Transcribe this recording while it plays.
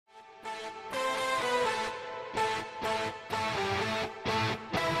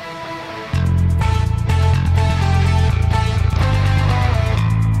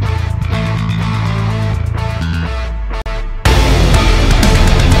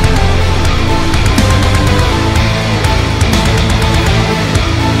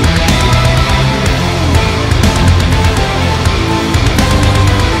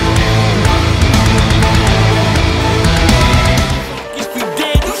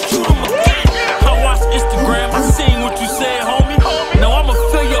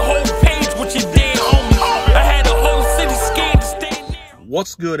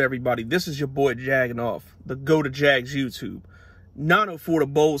What's good, everybody? This is your boy Jagging Off, the Go to Jags YouTube. 904 to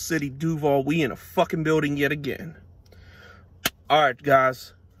Bowl City, Duval. We in a fucking building yet again. Alright,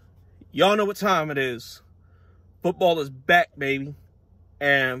 guys. Y'all know what time it is. Football is back, baby.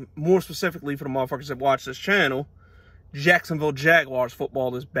 And more specifically for the motherfuckers that watch this channel, Jacksonville Jaguars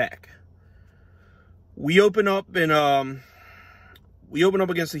football is back. We open up against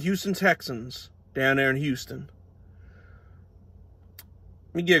the Houston Texans down there in Houston.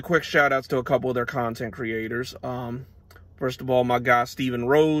 Let me give a quick shout outs to a couple of their content creators. First of all, my guy Steven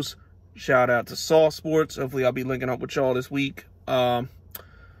Rose. Shout out to Saw Sports. Hopefully I'll be linking up with y'all this week. And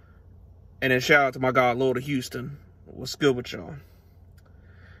then shout out to my guy Lord of Houston. What's good with y'all?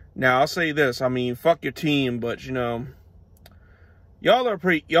 Now I'll say this, I mean, fuck your team, but you know, y'all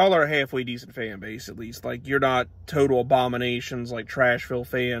are a halfway decent fan base, at least. Like, you're not total abominations like Trashville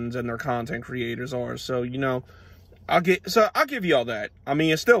fans and their content creators are. So, you know, I'll give y'all that. I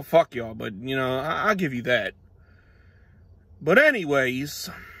mean, it's still fuck y'all, but you know, I'll give you that. But anyways,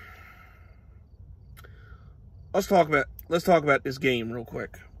 let's talk about this game real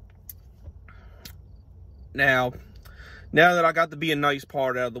quick. Now that I got the being nice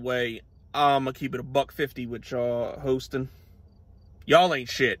part out of the way, I'm gonna keep it $1.50 with y'all hosting. Y'all ain't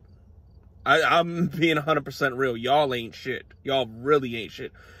shit. I'm being 100% real. Y'all ain't shit. Y'all really ain't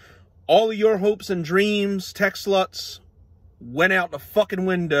shit. All of your hopes and dreams, tech sluts, went out the fucking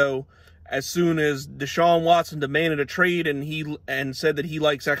window as soon as Deshaun Watson demanded a trade and said that he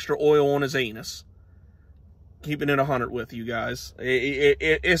likes extra oil on his anus. Keeping it 100 with you guys.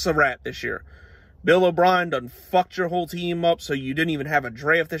 It's a wrap this year. Bill O'Brien done fucked your whole team up, so you didn't even have a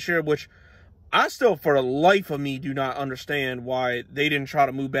draft this year, which I still, for the life of me, do not understand why they didn't try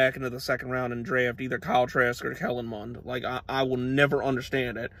to move back into the second round and draft either Kyle Trask or Kellen Mond. Like, I will never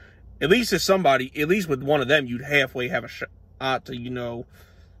understand it. At least with one of them, you'd halfway have a shot to, you know,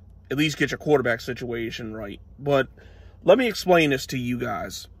 at least get your quarterback situation right. But let me explain this to you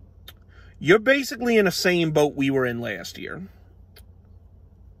guys. You're basically in the same boat we were in last year.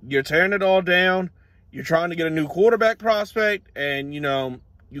 You're tearing it all down. You're trying to get a new quarterback prospect, and, you know,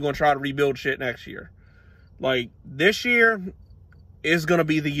 you're going to try to rebuild shit next year. Like, this year is going to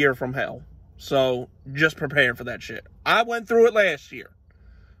be the year from hell. So, just prepare for that shit. I went through it last year.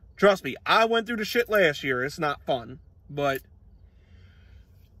 Trust me, I went through the shit last year. It's not fun. But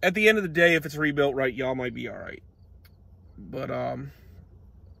at the end of the day, if it's rebuilt right, y'all might be alright. But,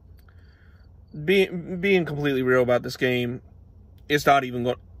 being completely real about this game, it's not even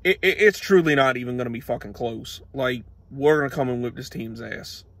going... It's truly not even going to be fucking close. Like, we're going to come and whip this team's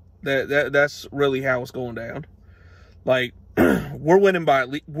ass. That's really how it's going down. Like, we're winning by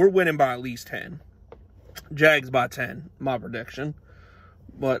at least 10. Jags by 10, my prediction.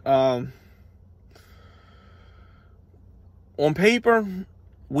 But, on paper,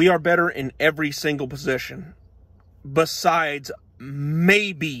 we are better in every single position. Besides,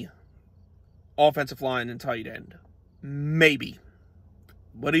 maybe, offensive line and tight end. Maybe.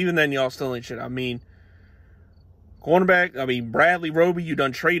 But even then, y'all still ain't shit. I mean, cornerback, Bradley Roby, you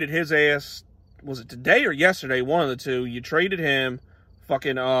done traded his ass. Was it today or yesterday? One of the two. You traded him.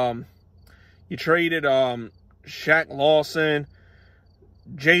 You traded, Shaq Lawson.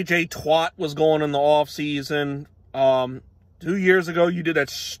 JJ Twat was going in the offseason. 2 years ago, you did that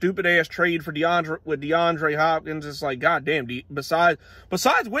stupid-ass trade for DeAndre Hopkins. It's like, goddamn,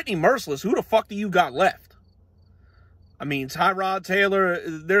 besides Whitney Merciless, who the fuck do you got left? I mean, Tyrod Taylor,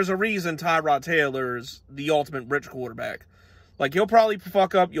 there's a reason Tyrod Taylor's the ultimate rich quarterback. Like, he'll probably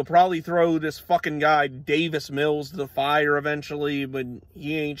fuck up. You'll probably throw this fucking guy, Davis Mills, to the fire eventually, but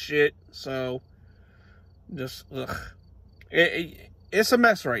he ain't shit. So, just, ugh. It's a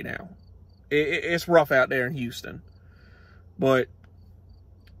mess right now. It's rough out there in Houston. But,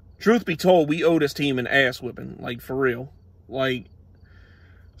 truth be told, we owe this team an ass whipping. Like, for real. Like,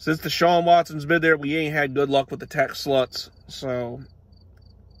 since Deshaun Watson's been there, we ain't had good luck with the tech sluts. So,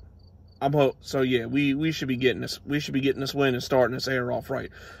 yeah, we should be getting this. We should be getting this win and starting this air off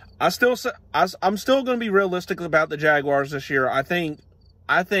right. I'm still going to be realistic about the Jaguars this year. I think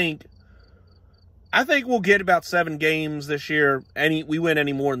we'll get about 7 games this year. We win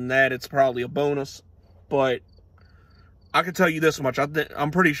any more than that, it's probably a bonus. But I can tell you this much: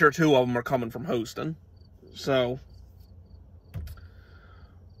 I'm pretty sure 2 of them are coming from hosting. So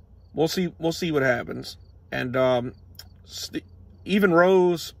we'll see what happens. And even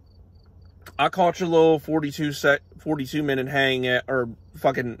Rose, I caught your little 42-minute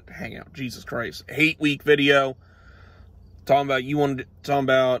hangout. Jesus Christ, hate week video talking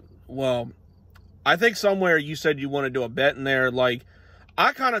about well, I think somewhere you said you want to do a bet in there. Like,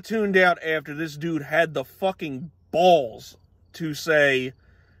 I kind of tuned out after this dude had the fucking balls to say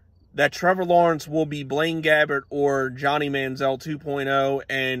that Trevor Lawrence will be Blaine Gabbert or Johnny Manziel 2.0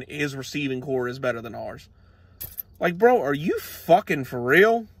 and his receiving core is better than ours. Like, bro, are you fucking for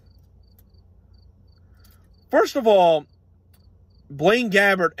real? First of all, Blaine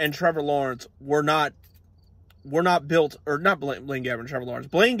Gabbert and Trevor Lawrence were not built, or not Blaine Gabbert and Trevor Lawrence.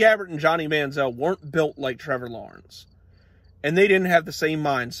 Blaine Gabbert and Johnny Manziel weren't built like Trevor Lawrence. And they didn't have the same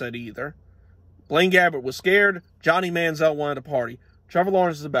mindset either. Blaine Gabbert was scared. Johnny Manziel wanted to party. Trevor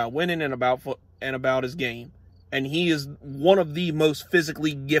Lawrence is about winning and about his game. And he is one of the most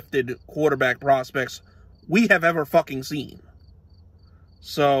physically gifted quarterback prospects we have ever fucking seen.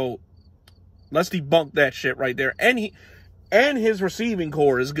 So, let's debunk that shit right there. And his receiving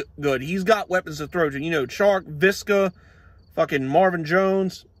core is good. He's got weapons to throw to. You know, Chark, Visca, fucking Marvin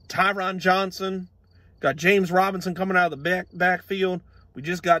Jones, Tyron Johnson. Got James Robinson coming out of the backfield. We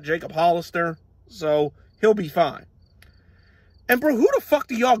just got Jacob Hollister. So, he'll be fine. And, bro, who the fuck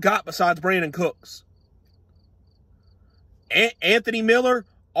do y'all got besides Brandon Cooks? Anthony Miller,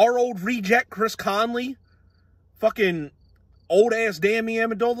 our old reject Chris Conley, fucking old-ass Danny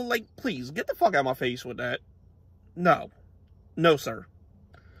Amendola. Like, please, get the fuck out of my face with that. No. No, sir.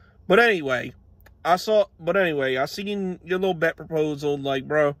 But anyway, I seen your little bet proposal. Like,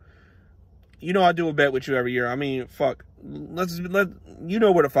 bro, you know I do a bet with you every year. I mean, fuck. You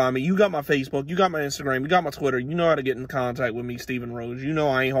know where to find me. You got my Facebook. You got my Instagram. You got my Twitter. You know how to get in contact with me, Stephen Rose. You know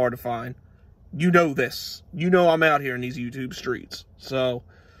I ain't hard to find. You know this. You know I'm out here in these YouTube streets. So,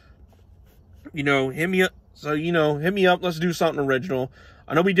 you know, hit me up. So, you know, hit me up. Let's do something original.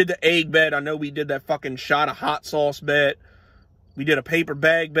 I know we did the egg bet. I know we did that fucking shot of hot sauce bet. We did a paper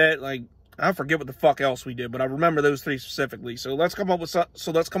bag bet. Like, I forget what the fuck else we did, but I remember those three specifically. So let's come up with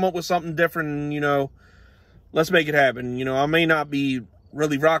something different. And, you know, let's make it happen. You know, I may not be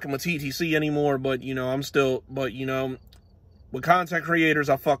really rocking with TTC anymore, but you know, you know, with content creators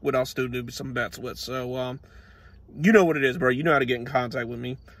I fuck with, I'll still do some bets with. So, you know what it is, bro. You know how to get in contact with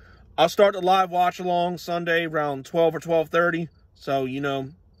me. I'll start the live watch along Sunday around 12 or 12:30. So, you know,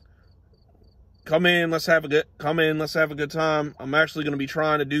 come in, let's have a good time. I'm actually going to be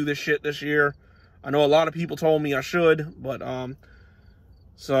trying to do this shit this year. I know a lot of people told me I should, but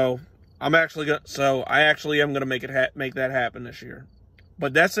so I actually am going to make that happen this year.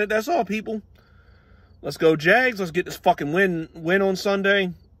 But that's it. That's all, people. Let's go Jags. Let's get this fucking win on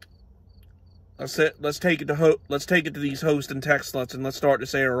Sunday. Let's take it to these host and text sluts, and let's start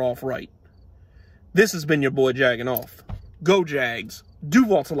this era off right. This has been your boy Jagging Off. Go Jags.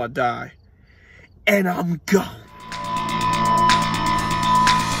 Do all till I die. And I'm gone.